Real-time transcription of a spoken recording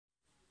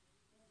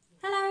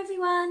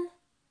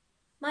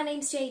my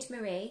name's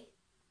Jade-Marie.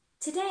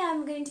 Today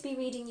I'm going to be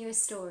reading you a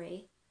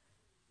story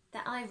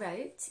that I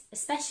wrote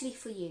especially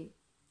for you.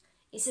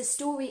 It's a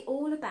story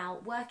all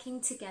about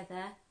working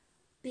together,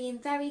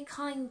 being very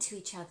kind to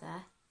each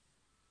other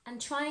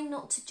and trying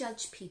not to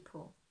judge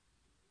people.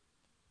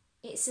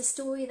 It's a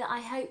story that I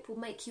hope will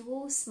make you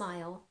all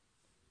smile,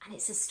 and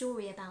it's a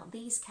story about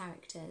these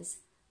characters.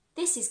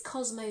 This is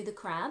Cosmo the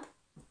crab.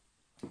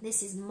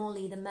 This is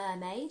Molly the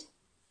mermaid.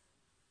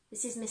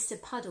 This is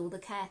Mr. Puddle the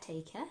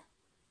caretaker.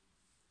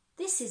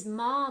 This is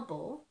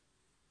Marble.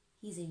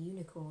 He's a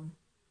unicorn.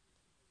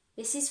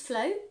 This is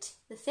Float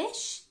the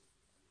fish.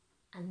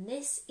 And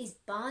this is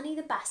Barney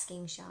the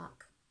basking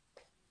shark.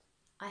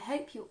 I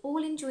hope you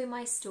all enjoy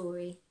my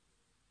story.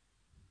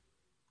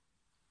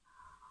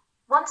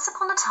 Once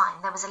upon a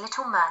time there was a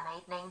little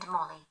mermaid named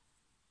Molly.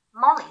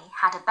 Molly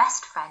had a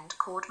best friend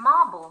called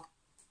Marble.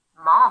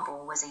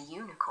 Marble was a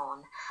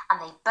unicorn,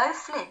 and they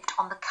both lived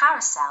on the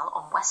carousel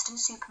on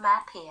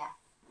Weston-super-Mare Pier.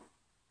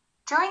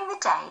 During the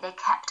day they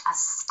kept as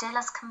still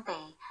as can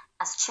be,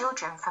 as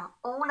children from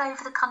all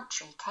over the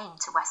country came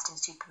to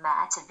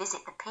Weston-super-Mare to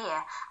visit the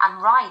pier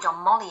and ride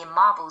on Molly and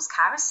Marble's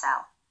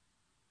carousel.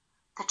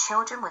 The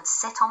children would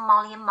sit on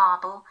Molly and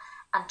Marble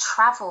and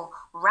travel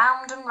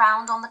round and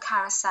round on the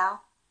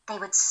carousel. They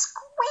would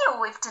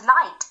squeal with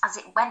delight as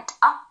it went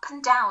up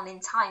and down in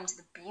time to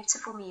the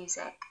beautiful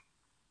music.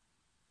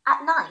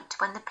 At night,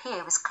 when the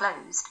pier was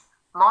closed,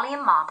 Molly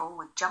and Marble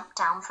would jump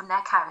down from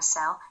their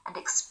carousel and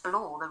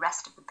explore the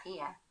rest of the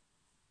pier.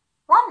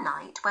 One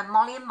night, when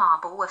Molly and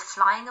Marble were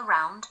flying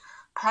around,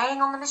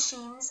 playing on the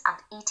machines and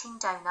eating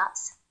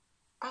donuts,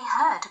 they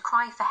heard a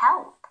cry for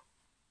help.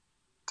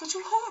 "Did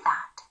you hear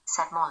that?"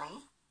 said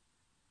Molly.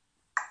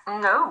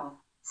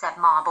 "No," said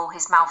Marble,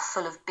 his mouth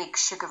full of big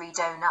sugary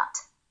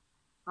donut.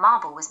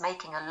 Marble was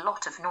making a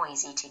lot of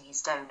noise eating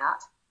his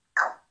donut.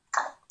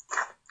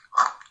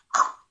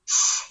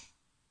 "Shh,"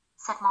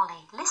 said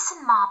Molly.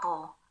 "Listen,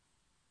 Marble.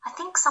 I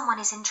think someone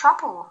is in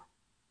trouble."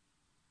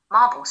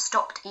 Marble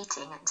stopped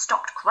eating and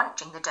stopped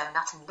crunching the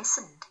donut and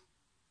listened.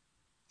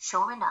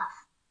 Sure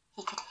enough,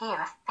 he could hear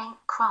a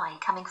faint cry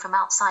coming from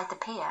outside the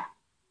pier.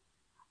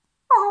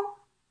 "Oh,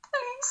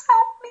 please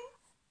help me.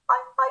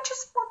 I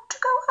just want to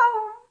go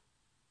home."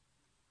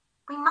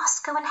 "We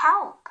must go and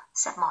help,"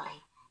 said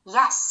Molly.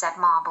 "Yes," said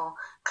Marble.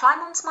 "Climb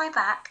onto my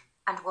back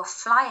and we'll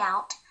fly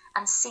out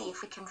and see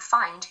if we can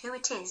find who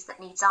it is that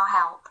needs our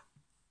help."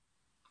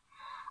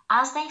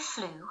 As they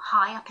flew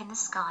high up in the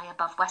sky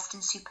above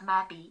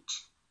Weston-super-Mare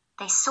Beach,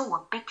 they saw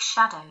a big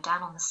shadow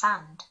down on the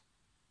sand.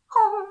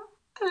 "Oh,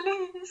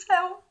 please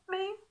help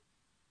me."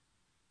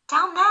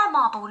 "Down there,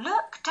 Marble,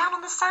 look, down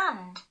on the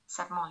sand,"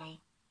 said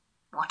Molly.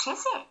 "What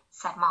is it?"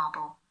 said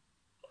Marble.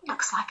 "It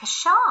looks like a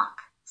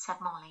shark," said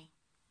Molly.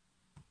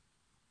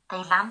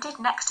 They landed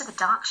next to the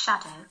dark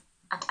shadow,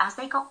 and as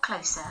they got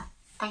closer,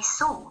 they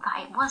saw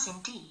that it was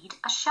indeed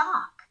a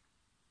shark.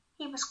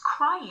 He was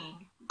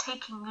crying and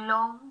taking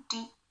long,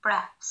 deep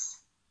breaths.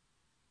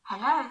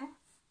 "Hello,"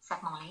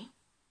 said Molly.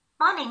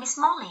 "My name is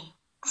Molly.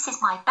 This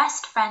is my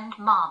best friend,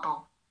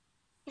 Marble.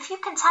 If you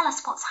can tell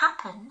us what's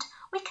happened,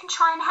 we can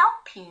try and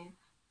help you.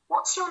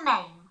 What's your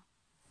name?"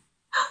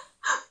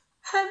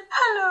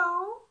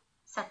 "Hello,"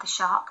 said the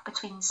shark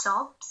between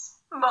sobs.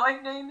 "My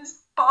name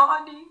is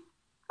Barney.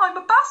 I'm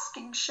a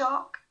basking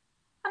shark,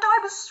 and I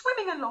was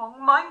swimming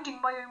along,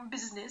 minding my own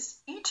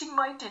business, eating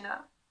my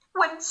dinner,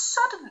 when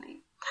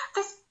suddenly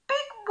this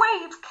big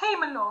wave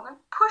came along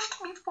and pushed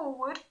me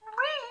forward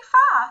really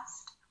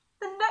fast.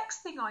 The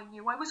next thing I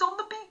knew, I was on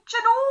the beach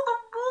and all the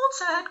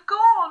water had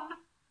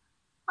gone.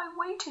 I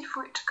waited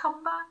for it to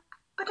come back,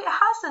 but it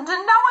hasn't,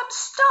 and now I'm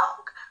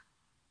stuck.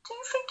 Do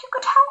you think you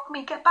could help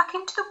me get back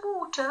into the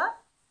water?"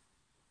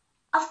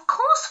 "Of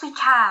course we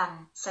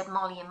can," said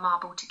Molly and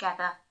Marble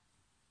together.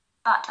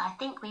 "But I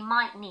think we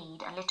might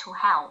need a little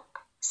help,"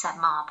 said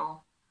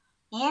Marble.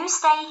 "You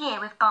stay here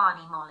with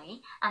Barney,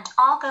 Molly, and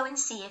I'll go and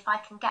see if I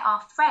can get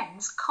our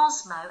friends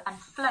Cosmo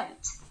and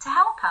Float to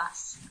help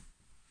us."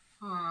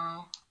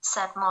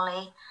 Said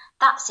Molly.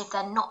 "That's if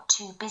they're not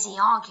too busy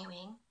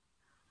arguing."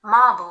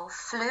 Marble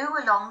flew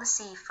along the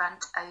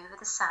seafront over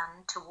the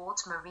sand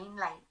towards Marine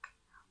Lake,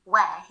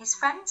 where his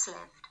friends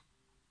lived.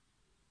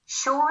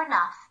 Sure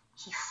enough,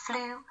 he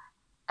flew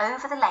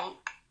over the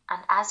lake,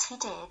 and as he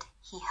did,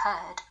 he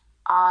heard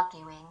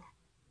arguing.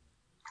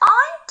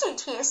 "I did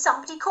hear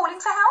somebody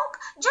calling for help.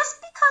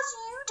 Just because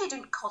you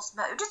didn't,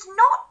 Cosmo, does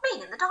not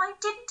mean that I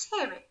didn't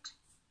hear it."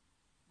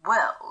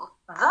 "Well,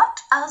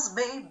 that as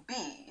may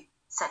be,"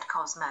 said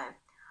Cosmo.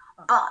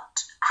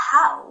 "But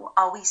how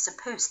are we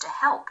supposed to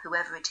help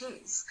whoever it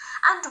is?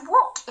 And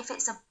what if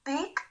it's a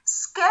big,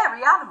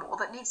 scary animal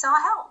that needs our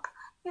help?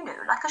 You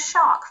know, like a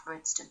shark, for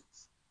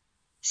instance."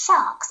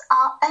 "Sharks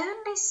are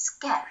only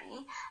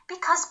scary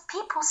because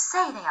people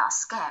say they are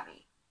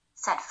scary,"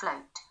 said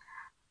Float.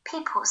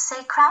 "People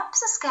say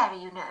crabs are scary,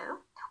 you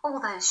know, all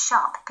those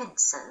sharp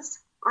pincers."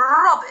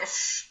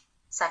 "Rubbish,"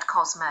 said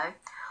Cosmo.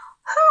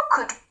 "Who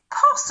could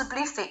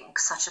possibly think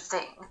such a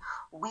thing?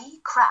 We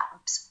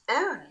crabs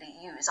only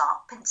use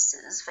our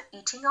pincers for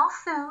eating our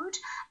food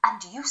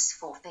and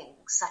useful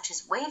things such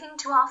as waving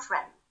to our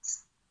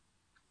friends.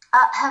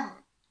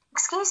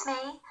 Excuse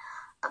me,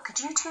 but could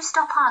you two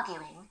stop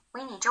arguing?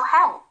 We need your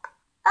help.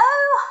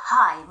 Oh,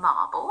 hi,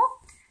 Marble,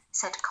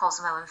 said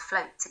Cosmo and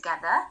Float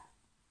together.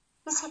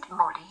 Is it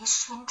Molly? Is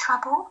she in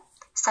trouble?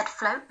 Said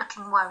Float,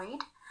 looking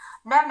worried.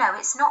 No,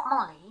 it's not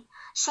Molly.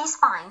 She's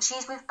fine.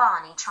 She's with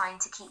Barney, trying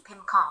to keep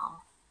him calm.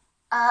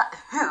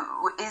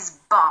 Who is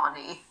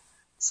Barney?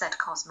 Said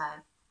Cosmo.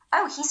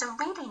 Oh, he's a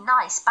really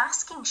nice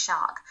basking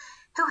shark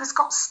who has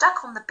got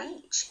stuck on the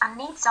beach and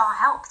needs our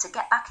help to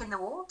get back in the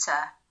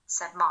water,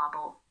 said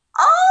Marble.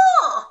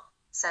 Oh,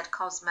 said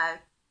Cosmo.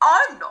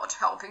 I'm not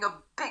helping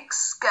a big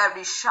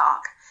scary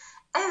shark.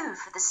 Oh,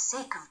 for the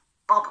sake of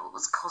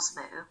Bobbles,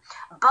 Cosmo,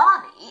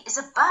 Barney is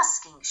a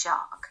basking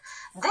shark.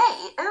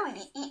 They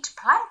only eat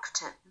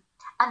plankton,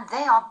 and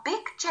they are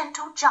big,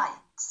 gentle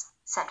giants,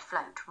 said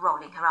Float,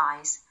 rolling her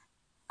eyes.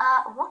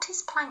 What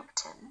is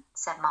plankton?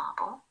 Said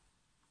Marble.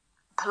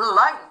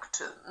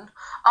 Plankton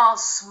are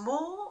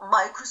small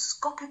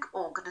microscopic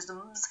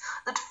organisms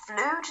that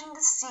float in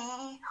the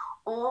sea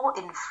or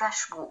in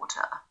fresh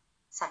water,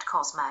 said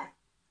Cosmo.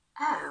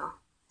 Oh,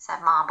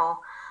 said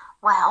Marble.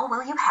 Well,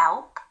 will you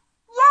help?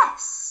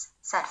 Yes,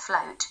 said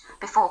Float,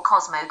 before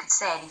Cosmo could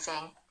say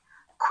anything.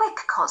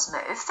 Quick, Cosmo,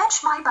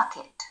 fetch my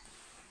bucket.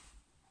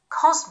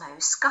 Cosmo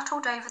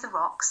scuttled over the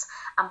rocks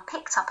and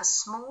picked up a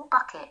small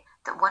bucket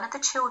that one of the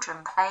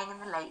children playing in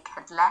the lake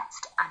had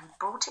left and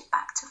brought it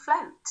back to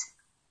Float.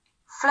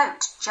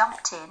 Float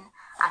jumped in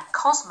and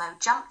Cosmo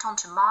jumped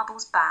onto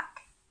Marble's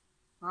back.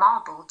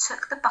 Marble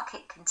took the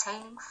bucket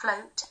containing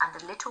Float and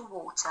a little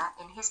water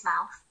in his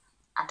mouth,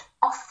 and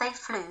off they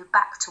flew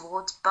back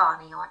towards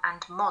Barney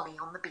and Molly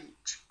on the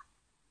beach.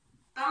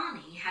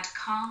 Barney had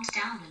calmed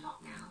down a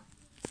lot now,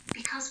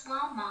 because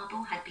while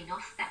Marble had been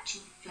off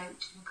fetching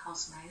Float and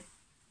Cosmo,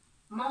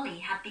 Molly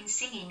had been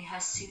singing her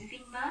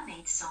soothing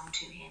mermaid song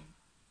to him.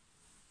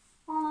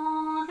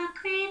 All the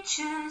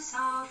creatures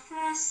of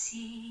the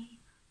sea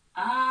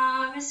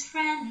are as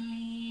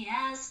friendly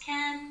as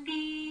can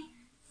be.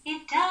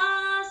 It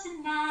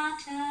doesn't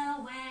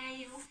matter where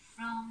you're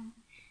from,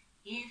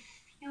 if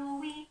you're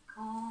weak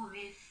or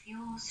if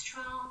you're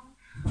strong.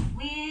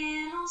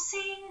 We'll all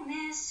sing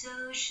this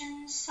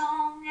ocean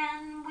song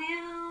and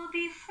we'll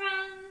be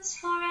friends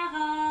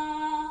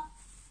forever.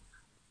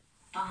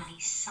 Barney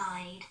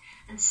sighed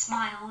and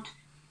smiled.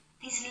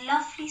 These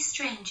lovely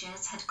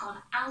strangers had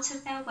gone out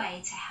of their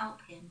way to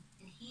help him,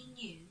 and he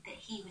knew that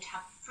he would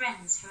have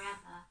friends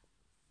forever.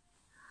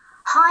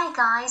 Hi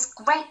guys,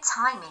 great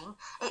timing.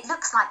 It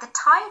looks like the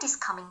tide is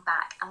coming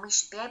back and we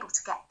should be able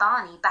to get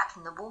Barney back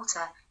in the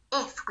water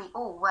if we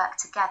all work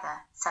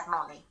together, said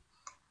Molly.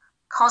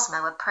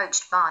 Cosmo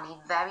approached Barney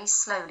very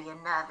slowly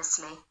and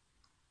nervously.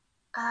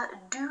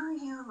 Do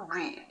you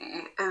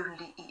really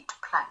only eat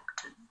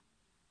plankton?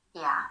 He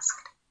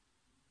asked.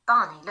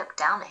 Barney looked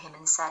down at him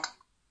and said,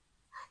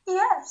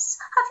 Yes,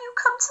 have you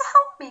come to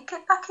help me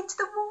get back into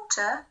the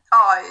water?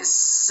 I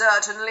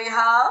certainly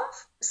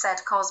have,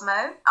 said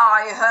Cosmo.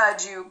 I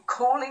heard you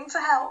calling for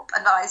help,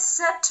 and I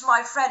said to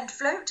my friend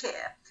Float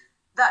here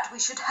that we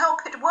should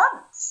help at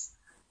once.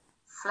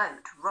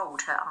 Float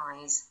rolled her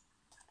eyes.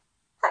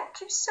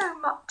 Thank you so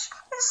much.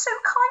 It's so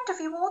kind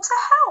of you all to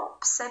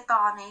help, said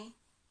Barney.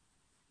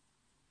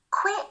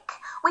 Quick,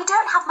 we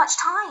don't have much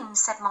time,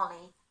 said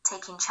Molly,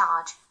 taking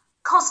charge.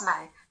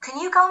 Cosmo, can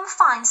you go and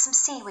find some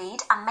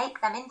seaweed and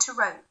make them into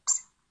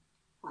ropes?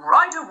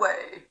 Right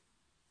away,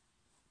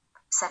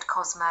 said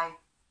Cosmo.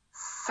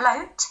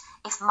 Float,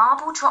 if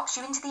Marble drops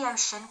you into the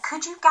ocean,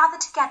 could you gather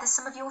together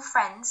some of your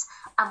friends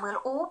and we'll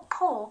all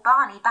pour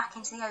Barney back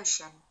into the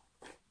ocean?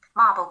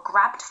 Marble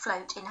grabbed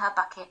Float in her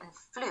bucket and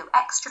flew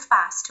extra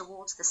fast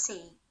towards the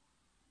sea.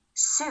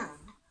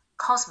 Soon,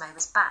 Cosmo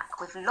was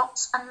back with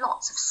lots and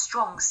lots of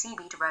strong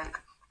seaweed rope,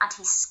 and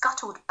he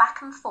scuttled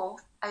back and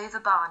forth over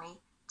Barney,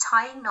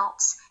 tying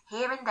knots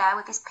here and there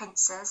with his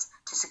pincers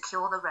to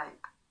secure the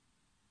rope.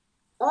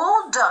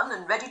 All done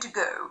and ready to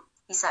go,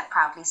 he said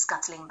proudly,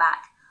 scuttling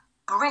back.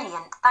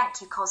 Brilliant, thank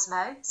you,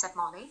 Cosmo, said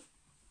Molly.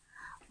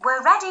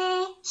 We're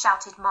ready,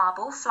 shouted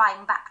Marble,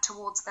 flying back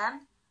towards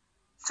them.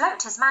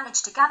 Float has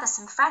managed to gather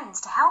some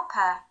friends to help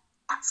her.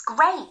 That's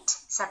great,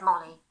 said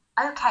Molly.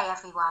 Okay,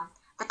 everyone,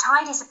 the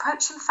tide is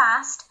approaching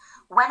fast.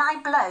 When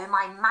I blow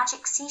my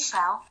magic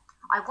seashell,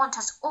 I want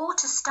us all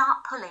to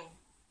start pulling.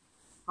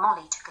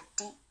 Molly took a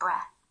deep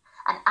breath,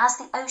 and as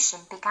the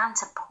ocean began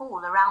to pull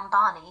around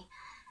Barney,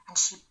 and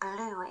she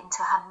blew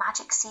into her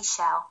magic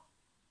seashell,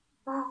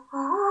 ooh,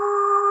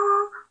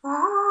 ooh,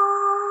 ooh,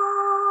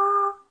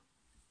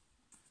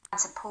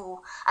 to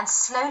pull, and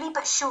slowly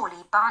but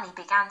surely Barney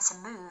began to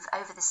move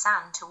over the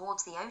sand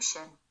towards the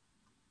ocean.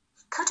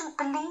 He couldn't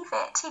believe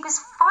it. He was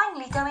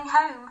finally going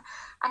home,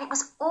 and it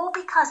was all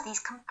because these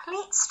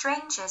complete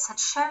strangers had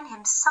shown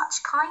him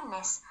such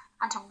kindness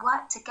and to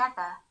work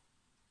together.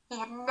 He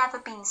had never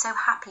been so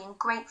happy and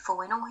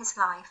grateful in all his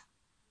life.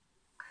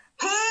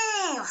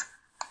 Heave!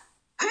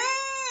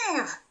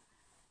 Heave!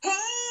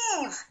 Heave!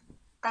 heave!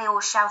 They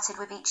all shouted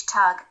with each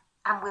tug,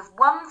 and with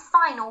one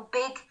final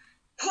big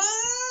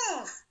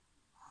heave,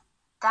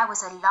 there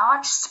was a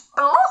large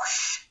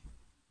splosh,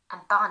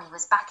 and Barney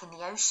was back in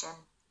the ocean.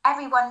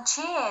 Everyone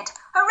cheered.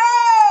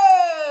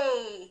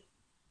 Hooray!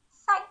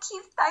 Thank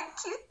you, thank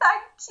you,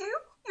 thank you.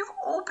 You've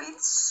all been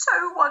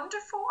so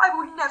wonderful. I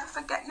will never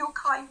forget your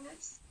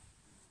kindness.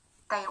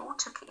 They all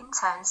took it in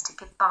turns to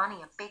give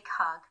Barney a big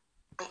hug.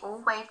 They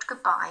all waved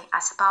goodbye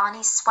as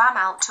Barney swam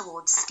out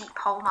towards Steep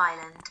Holm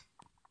Island.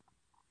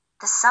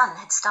 The sun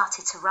had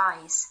started to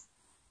rise.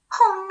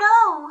 "Oh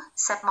no,"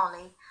 said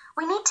Molly.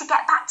 "We need to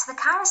get back to the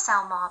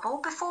carousel, Marble,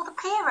 before the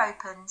pier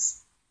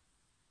opens."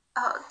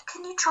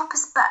 Can you drop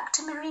us back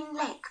to Marine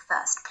Lake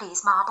first,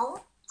 please,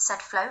 Marble?"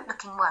 said Float,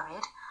 looking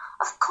worried.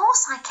 "Of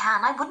course I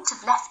can. I wouldn't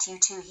have left you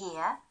two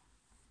here."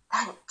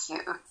 "Thank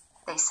you,"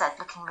 they said,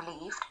 looking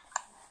relieved.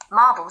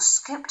 Marble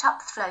scooped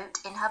up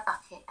Float in her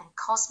bucket, and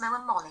Cosmo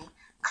and Molly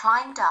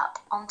climbed up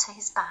onto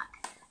his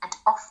back, and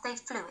off they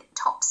flew at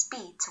top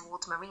speed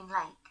towards Marine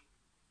Lake.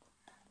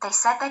 They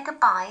said their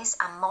goodbyes,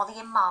 and Molly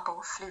and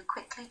Marble flew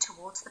quickly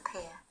towards the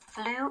pier,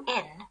 flew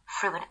in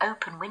through an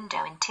open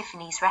window in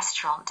Tiffany's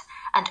restaurant,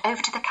 and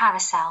over to the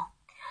carousel.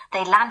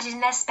 They landed in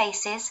their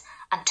spaces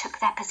and took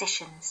their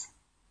positions.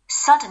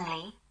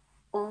 Suddenly,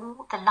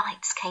 all the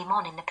lights came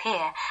on in the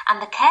pier,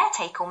 and the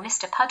caretaker,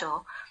 Mr.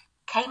 Puddle,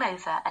 came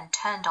over and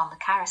turned on the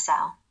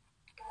carousel.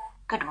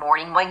 "Good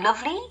morning, my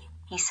lovely,"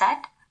 he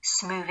said,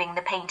 smoothing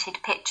the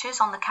painted pictures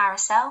on the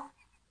carousel.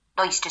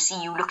 "Nice to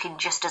see you looking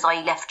just as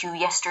I left you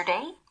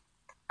yesterday."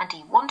 And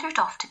he wandered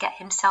off to get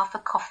himself a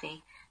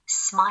coffee,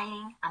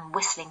 smiling and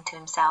whistling to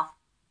himself.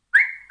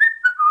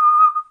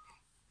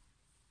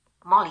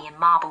 Molly and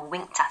Marble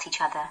winked at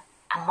each other,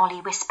 and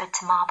Molly whispered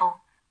to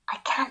Marble, "I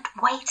can't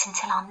wait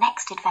until our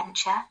next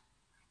adventure."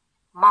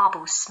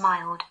 Marble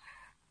smiled,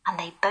 and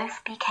they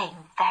both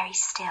became very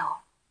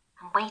still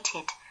and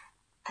waited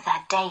for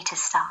their day to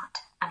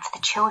start and for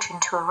the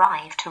children to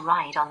arrive to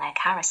ride on their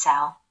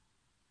carousel.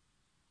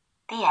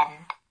 The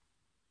end.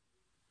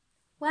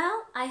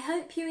 Well, I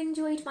hope you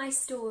enjoyed my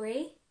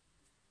story.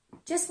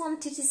 Just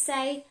wanted to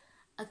say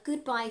a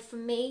goodbye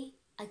from me,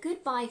 a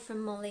goodbye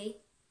from Molly,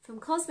 from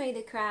Cosmo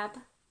the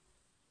Crab,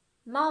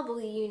 Marble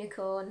the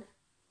Unicorn,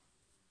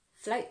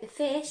 Float the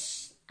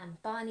Fish,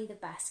 and Barney the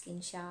Basking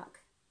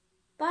Shark.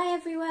 Bye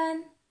everyone!